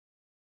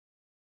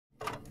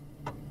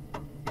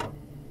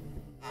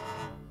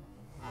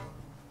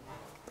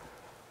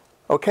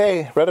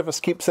Okay,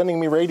 Retevis keeps sending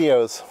me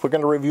radios. We're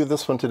going to review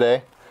this one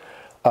today.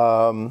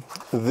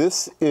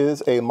 This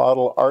is a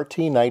model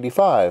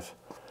RT95.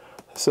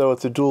 So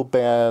it's a dual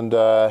band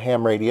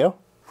ham radio.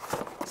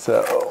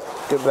 So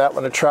give that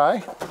one a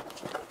try.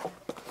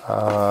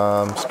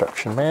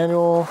 Instruction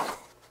manual.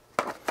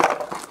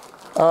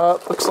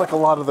 Looks like a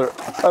lot of the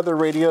other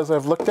radios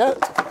I've looked at.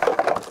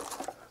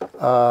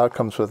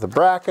 Comes with a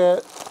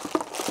bracket.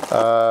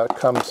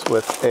 Comes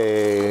with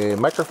a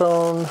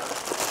microphone.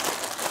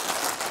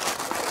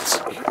 Let's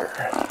see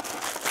here.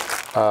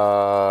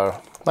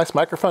 Nice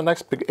microphone,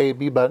 nice big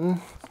A/B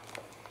button.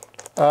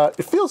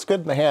 It feels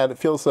good in the hand. It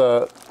feels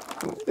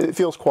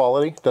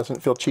quality.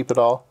 Doesn't feel cheap at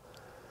all.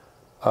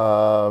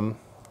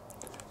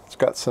 It's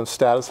got some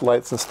status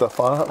lights and stuff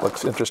on it.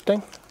 Looks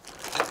interesting.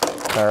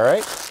 All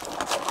right.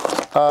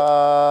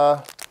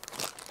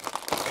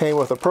 Came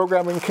with a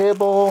programming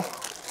cable.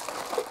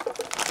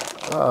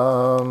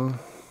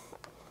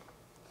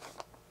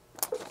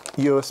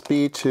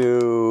 USB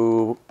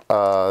to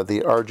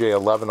the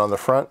RJ11 on the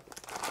front.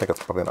 I think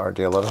it's probably an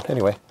RJ11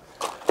 anyway.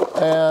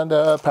 And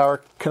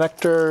power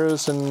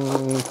connectors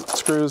and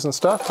screws and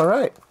stuff. All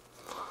right.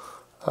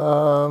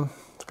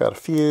 It's got a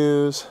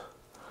fuse.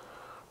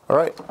 All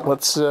right,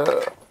 let's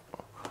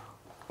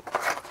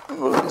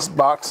move these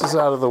boxes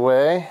out of the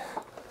way.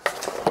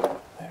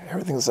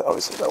 Everything's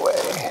always in the way.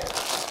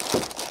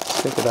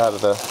 Take it out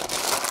of the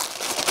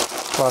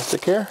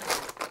plastic here.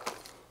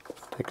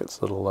 Take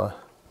its little...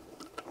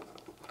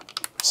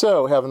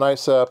 So we have a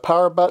nice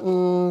power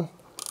button,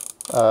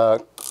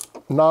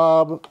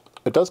 knob.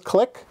 It does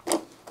click.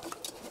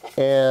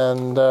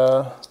 And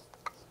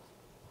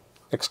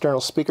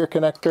external speaker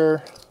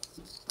connector.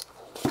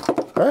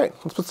 All right,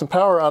 let's put some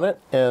power on it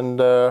and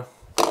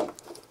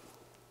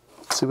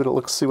see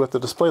what the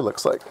display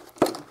looks like.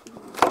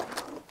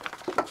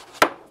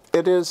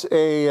 It is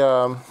a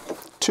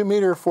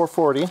 2-meter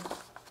 440.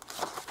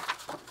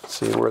 Let's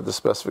see, where are the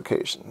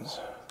specifications?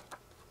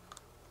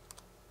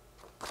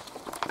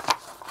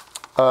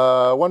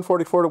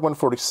 144 to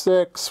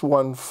 146,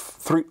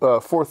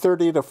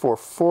 430 to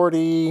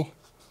 440,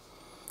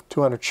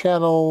 200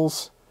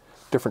 channels,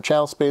 different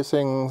channel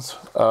spacings.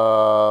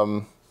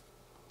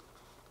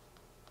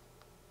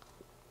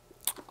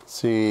 Let's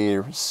see,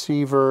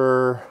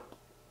 receiver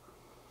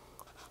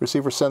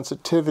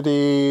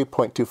sensitivity,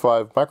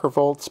 0.25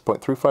 microvolts,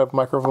 0.35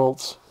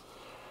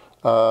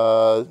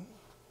 microvolts.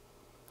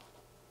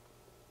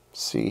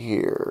 See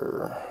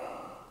here,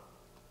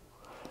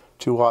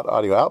 2-watt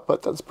audio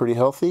output, that's pretty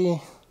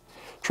healthy.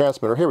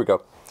 Transmitter, here we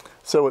go.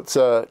 So it's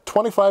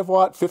 25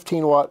 watt,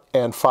 15 watt,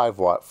 and 5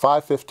 watt,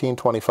 5, 15,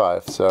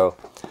 25. So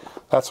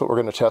that's what we're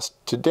going to test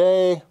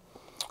today.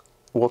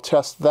 We'll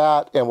test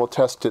that, and we'll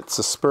test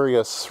its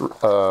spurious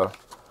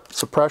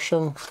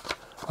suppression.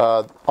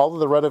 All of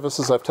the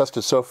Retevises I've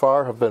tested so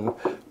far have been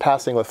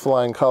passing with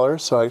flying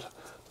colors, so I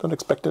don't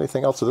expect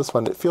anything else with this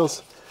one. It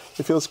feels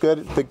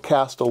good. Big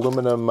cast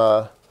aluminum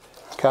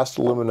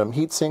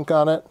heatsink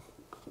on it,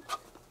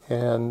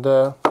 and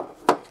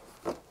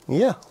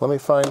yeah. Let me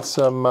find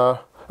some. I'm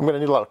going to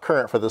need a lot of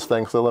current for this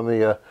thing, so let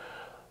me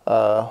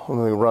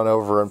run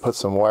over and put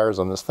some wires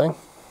on this thing.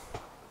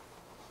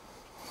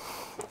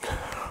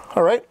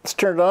 All right, let's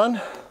turn it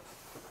on.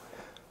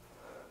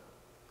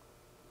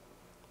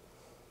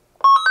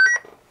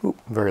 Ooh,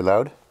 very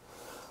loud.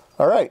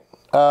 All right.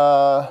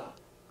 A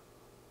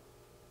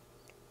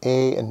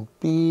and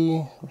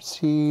B,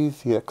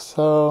 receive,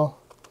 VXO.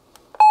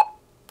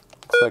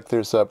 Looks like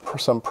there's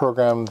some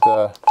programmed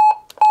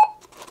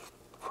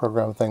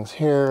things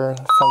here.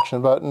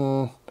 Function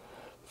button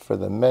for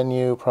the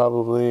menu,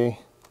 probably.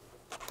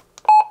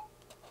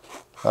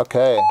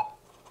 Okay.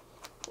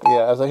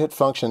 Yeah, as I hit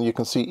function, you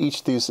can see each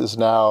of these is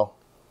now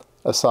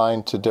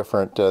assigned to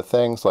different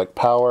things like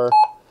power.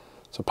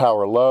 So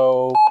power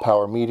low,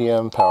 power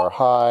medium, power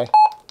high.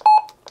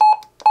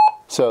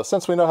 So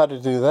since we know how to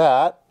do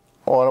that,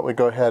 why don't we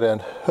go ahead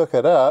and hook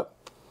it up,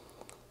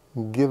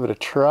 give it a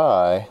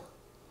try.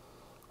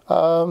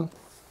 Yeah,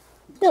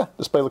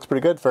 display looks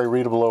pretty good, very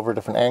readable over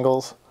different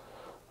angles.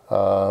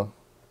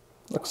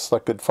 Looks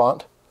like good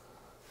font.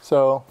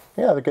 So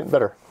yeah, they're getting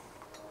better.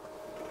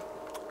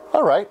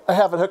 All right, I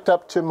have it hooked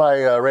up to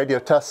my radio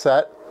test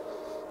set.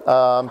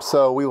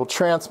 So we will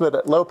transmit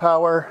at low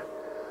power,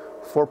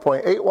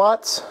 4.8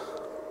 watts.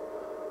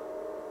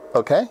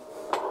 Okay.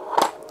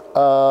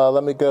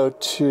 Let me go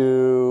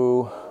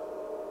to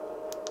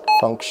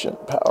function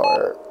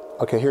power.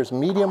 Okay, here's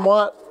medium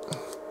watt,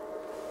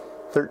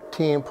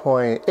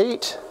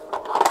 13.8.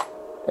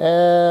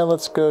 And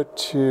let's go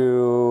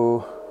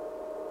to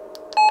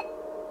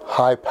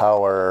high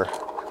power,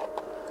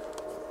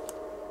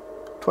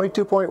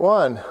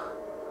 22.1.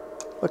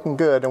 Looking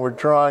good, and we're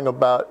drawing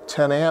about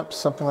 10 amps,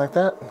 something like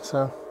that.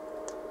 So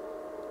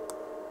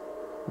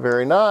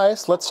very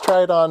nice. Let's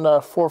try it on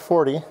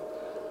 440.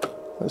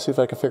 Let's see if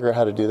I can figure out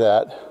how to do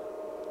that.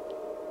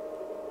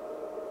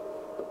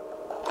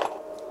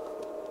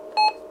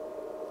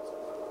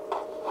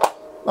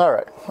 All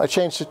right, I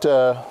changed it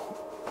to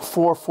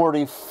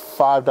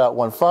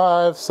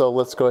 445.15, so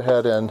let's go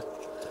ahead and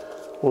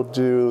We'll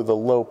do the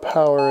low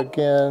power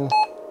again.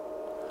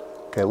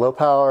 Okay, low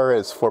power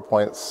is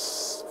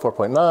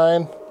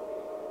 4.9.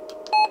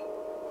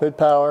 Mid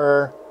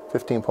power,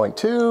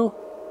 15.2.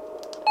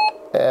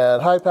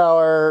 And high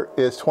power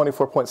is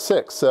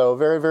 24.6. So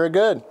very, very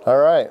good. All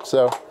right,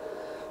 so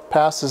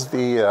passes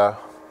the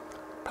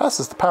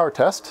power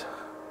test.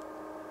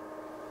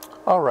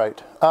 All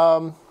right,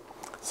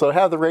 so I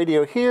have the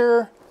radio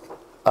here.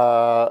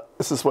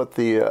 This is what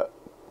the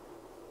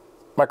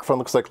microphone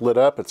looks like lit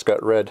up. It's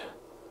got red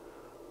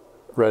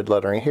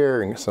lettering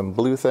here and some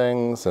blue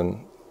things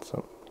and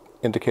some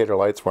indicator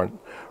lights.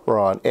 We're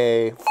on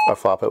A. I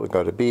flop it, we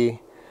go to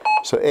B.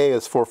 So A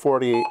is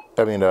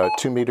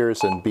 2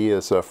 meters, and B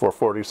is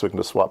 440, so we can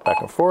just swap back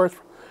and forth.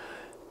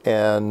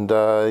 And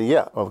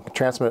yeah, I'll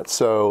transmit it.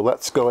 So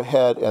let's go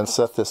ahead and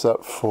set this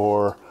up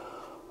for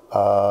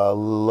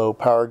low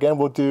power again.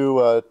 We'll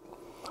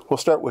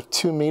start with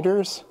 2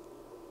 meters,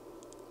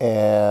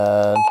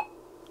 and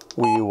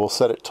we will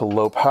set it to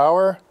low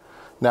power.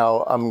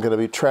 Now I'm going to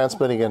be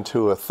transmitting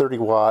into a 30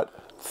 watt,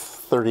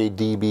 30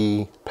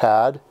 dB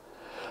pad.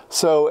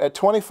 So at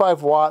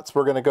 25 watts,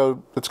 we're going to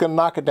go, it's going to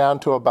knock it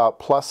down to about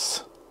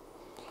plus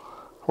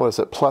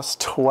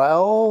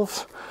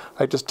 12?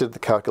 I just did the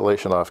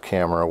calculation off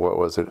camera. What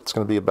was it? It's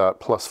going to be about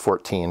plus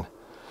 14.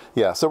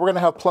 Yeah, so we're going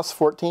to have plus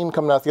 14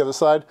 coming out the other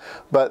side,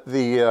 but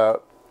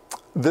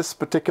this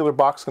particular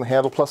box can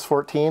handle plus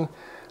 14.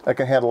 I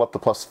can handle up to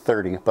plus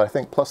 30, but I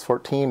think plus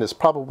 14 is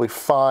probably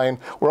fine.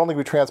 We're only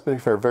going to be transmitting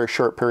for a very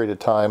short period of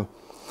time,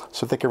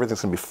 so I think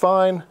everything's going to be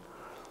fine.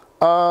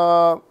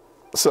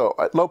 So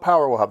at low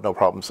power, we'll have no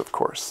problems, of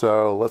course.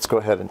 So let's go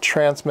ahead and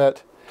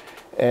transmit,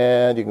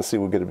 and you can see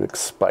we'll get a big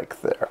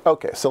spike there.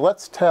 Okay, so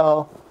let's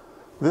tell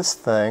this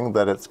thing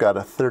that it's got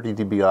a 30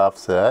 dB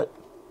offset.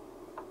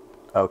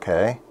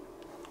 Okay,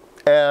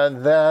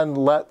 and then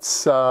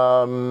let's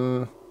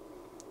have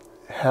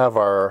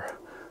our,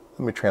 let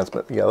me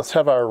transmit, yeah, let's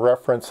have our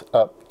reference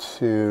up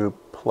to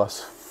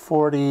plus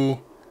 40.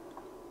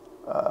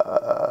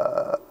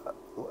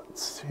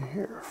 Let's see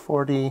here,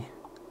 40.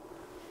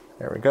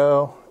 There we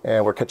go,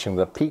 and we're catching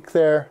the peak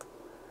there.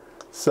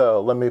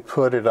 So let me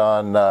put it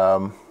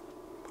on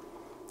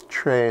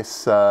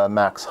trace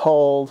max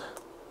hold,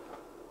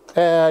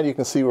 and you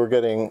can see we're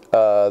getting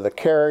the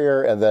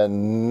carrier and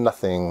then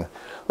nothing.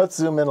 Let's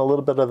zoom in a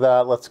little bit of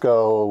that. Let's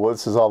go, well,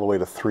 this is all the way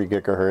to 3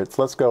 gigahertz.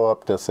 Let's go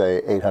up to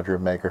say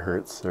 800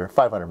 megahertz or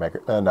 500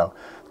 megahertz. No,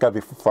 it's got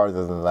to be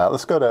farther than that.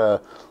 Let's go to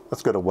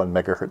 1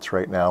 megahertz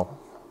right now.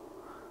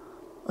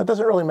 It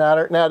doesn't really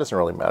matter. No, it doesn't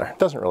really matter. It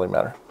doesn't really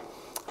matter.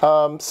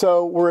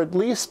 So we're at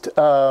least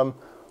 1,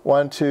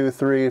 2,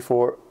 3,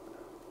 4,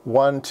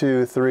 1,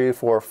 2, 3,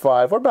 4,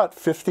 5. We're about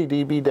 50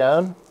 dB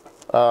down.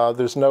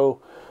 There's no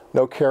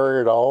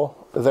carrier at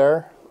all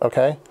there.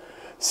 Okay.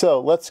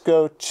 So let's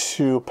go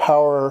to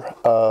power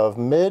of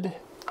mid.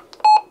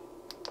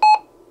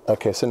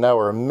 Okay, so now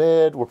we're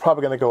mid. We're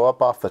probably going to go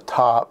up off the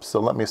top.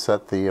 So let me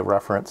set the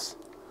reference.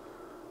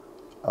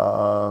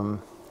 We're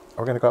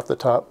going to go off the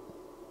top.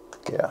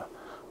 Yeah.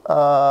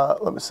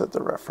 Let me set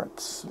the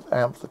reference.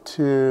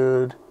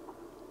 Amplitude,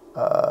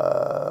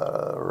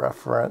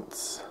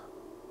 reference.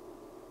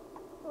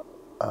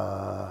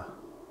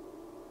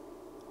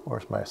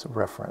 Where's my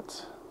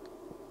reference?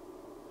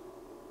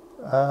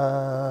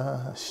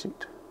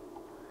 Shoot.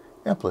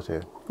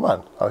 Amplitude. Come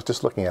on. I was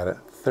just looking at it.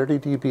 30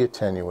 dB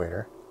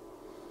attenuator.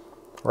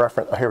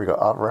 Reference. Oh, here we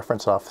go.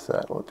 Reference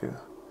offset. We'll do.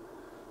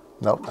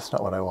 Nope, that's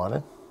not what I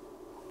wanted.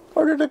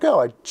 Where did it go?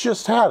 I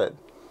just had it.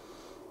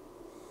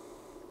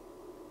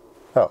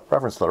 Oh,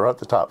 reference lower at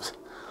the tops.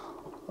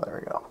 There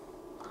we go.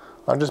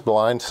 I'm just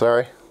blind,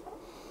 sorry.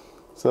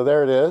 So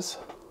there it is.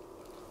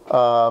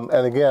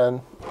 And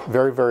again,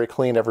 very, very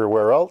clean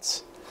everywhere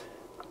else.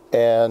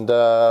 And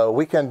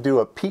we can do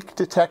a peak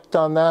detect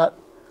on that.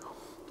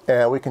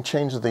 And we can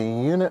change the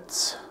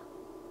units.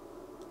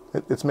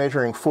 It's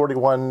measuring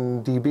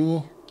 41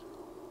 dB.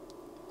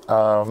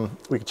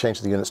 We can change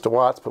the units to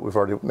watts, but we've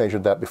already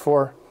measured that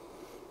before.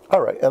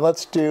 All right, and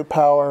let's do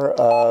power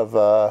of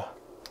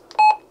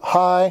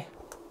high.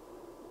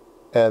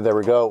 And there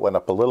we go, it went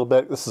up a little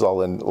bit. This is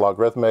all in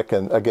logarithmic,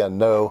 and again,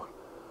 no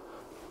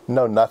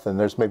nothing.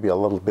 There's maybe a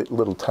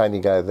little tiny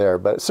guy there,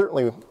 but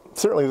certainly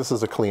this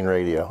is a clean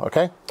radio,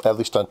 okay? At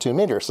least on 2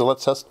 meters. So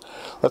let's test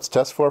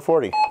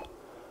 440.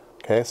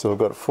 Okay, so we'll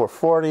go to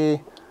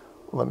 440.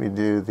 Let me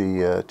do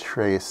the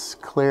trace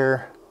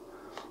clear.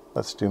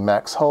 Let's do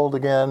max hold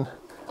again.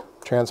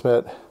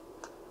 Transmit.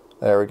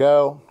 There we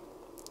go.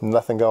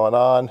 Nothing going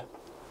on.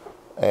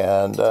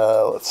 And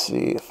let's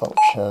see,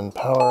 function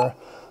power.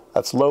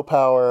 That's low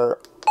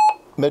power,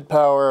 mid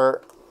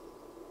power,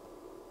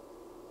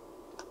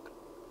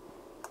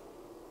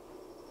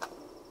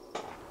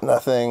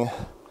 nothing,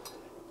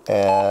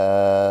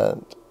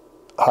 and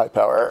high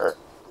power.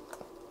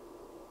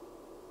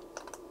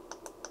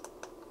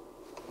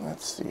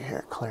 Let's see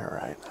here, clear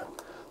right.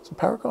 Is the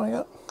power going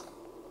up?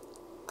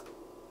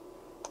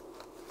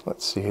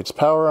 Let's see, it's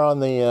power on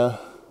the,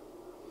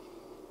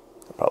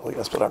 probably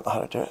is, but I don't know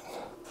how to do it.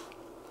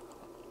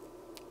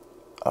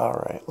 All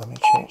right, let me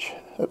change,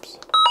 oops.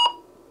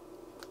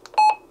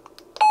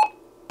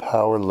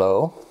 power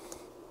low.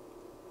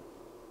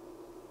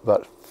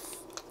 But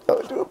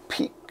I'll do a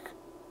peak.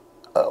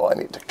 Oh, I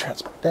need to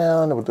transmit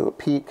down. We'll do a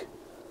peak.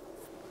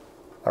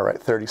 All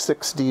right,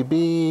 36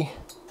 dB.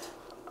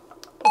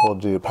 We'll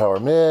do power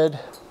mid,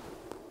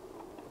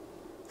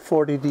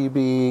 40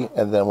 dB,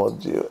 and then we'll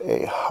do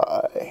a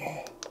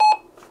high.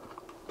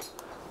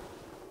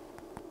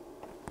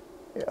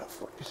 Yeah,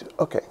 42.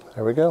 Okay,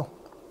 there we go.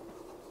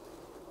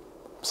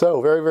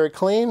 So very, very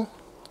clean.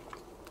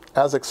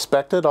 As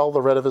expected, all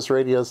the Retevis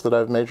radios that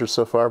I've measured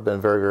so far have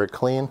been very, very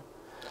clean.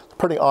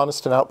 Pretty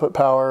honest in output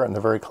power, and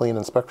they're very clean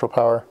in spectral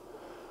power.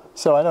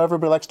 So I know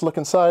everybody likes to look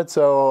inside,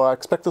 so I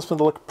expect this one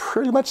to look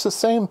pretty much the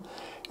same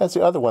as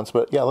the other ones.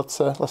 But yeah, let's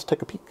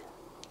take a peek.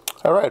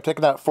 All right, I've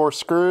taken out 4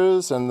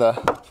 screws, and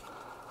the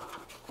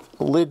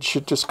lid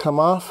should just come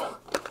off.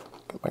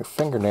 Get my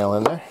fingernail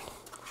in there.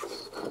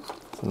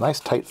 It's a nice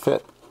tight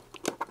fit.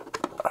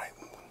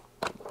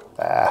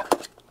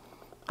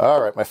 All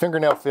right, my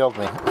fingernail failed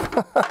me.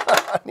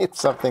 I need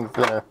something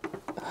thinner.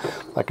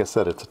 Like I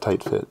said, it's a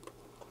tight fit.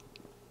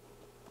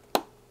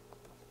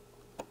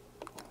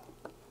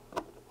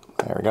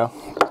 There we go.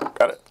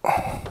 Got it.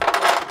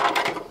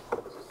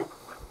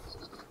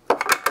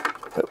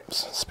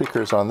 Oops,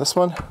 speakers on this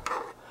one.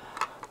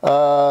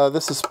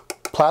 This is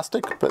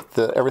plastic, but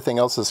everything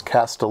else is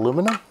cast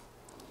aluminum.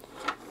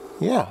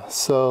 Yeah,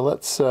 so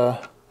let's,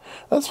 this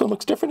one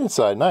looks different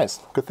inside. Nice.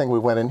 Good thing we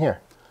went in here.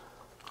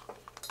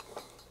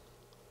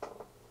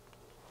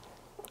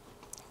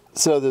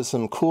 So there's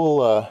some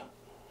cool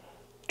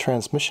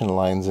transmission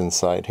lines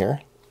inside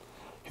here.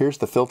 Here's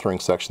the filtering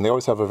section. They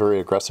always have a very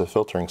aggressive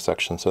filtering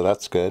section, so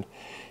that's good.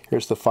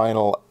 Here's the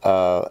final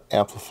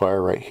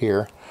amplifier right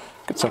here.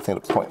 Get something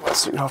to point with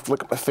so you don't have to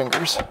look at my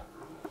fingers.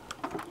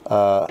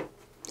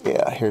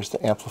 Yeah, here's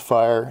the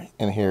amplifier,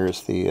 and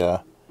here's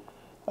the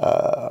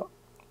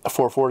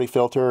 440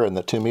 filter and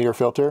the 2-meter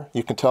filter.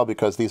 You can tell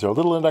because these are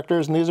little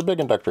inductors and these are big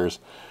inductors.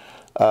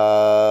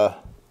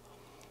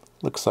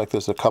 Looks like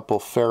there's a couple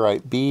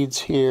ferrite beads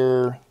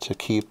here to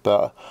keep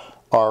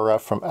RF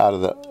from out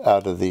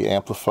of the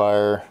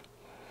amplifier.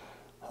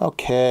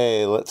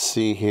 Okay, let's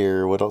see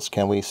here. What else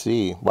can we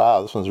see?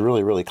 Wow, this one's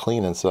really, really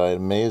clean inside.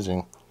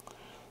 Amazing.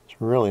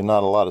 There's really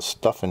not a lot of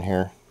stuff in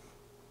here.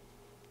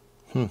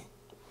 Let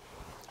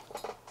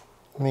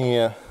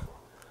me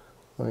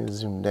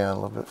zoom down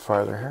a little bit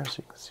farther here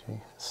so you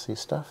can see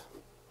stuff.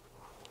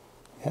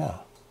 Yeah,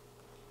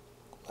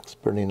 looks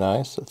pretty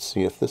nice. Let's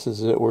see if this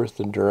is it. Where's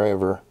the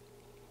driver?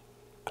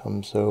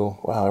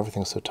 Wow,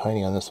 everything's so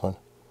tiny on this one.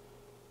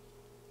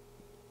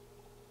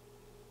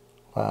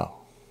 Wow.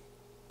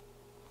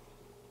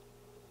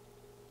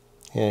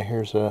 Yeah,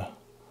 here's an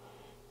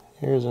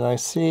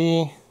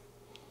IC.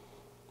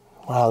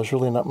 Wow, there's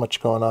really not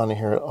much going on in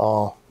here at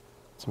all.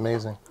 It's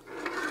amazing.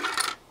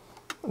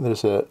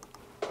 There's a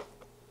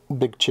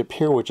big chip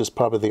here, which is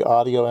probably the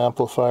audio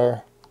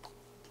amplifier.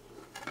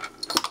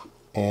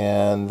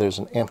 And there's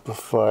an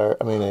amplifier,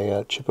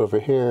 a chip over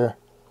here.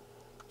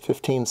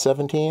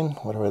 1517,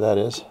 whatever that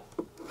is.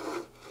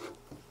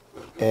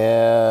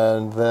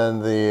 And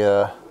then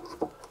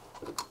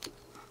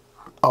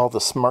all the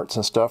smarts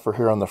and stuff are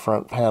here on the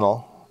front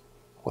panel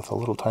with a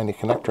little tiny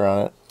connector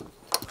on it.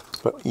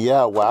 But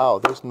yeah, wow,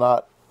 there's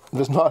not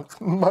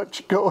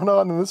much going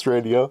on in this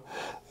radio.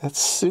 It's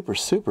super,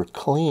 super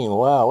clean.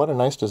 Wow, what a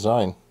nice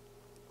design.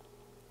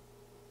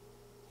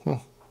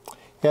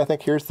 Yeah, I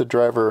think here's the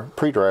driver,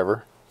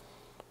 pre-driver.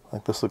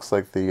 Like this looks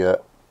like the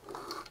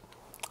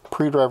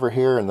pre-driver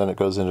here, and then it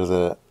goes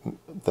into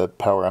the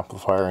power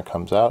amplifier and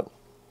comes out.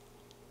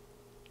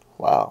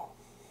 Wow.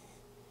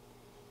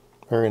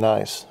 Very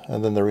nice.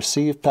 And then the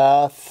receive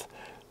path,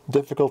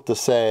 difficult to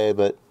say,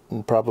 but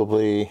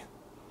probably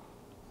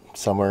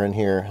somewhere in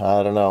here.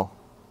 I don't know.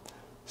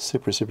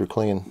 Super, super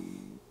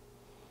clean.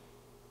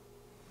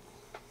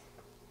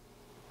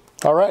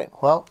 All right,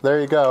 well, there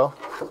you go.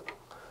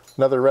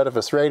 Another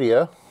Retevis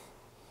radio.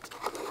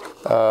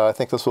 I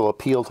think this will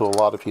appeal to a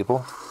lot of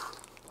people.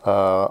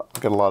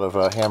 I've got a lot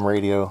of ham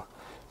radio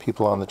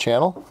people on the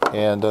channel,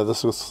 and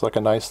this looks like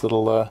a nice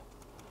little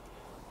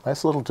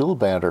dual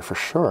bander for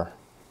sure.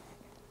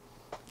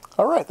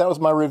 All right, that was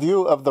my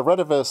review of the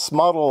Retevis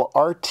model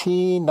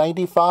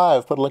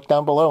RT95. Put a link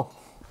down below.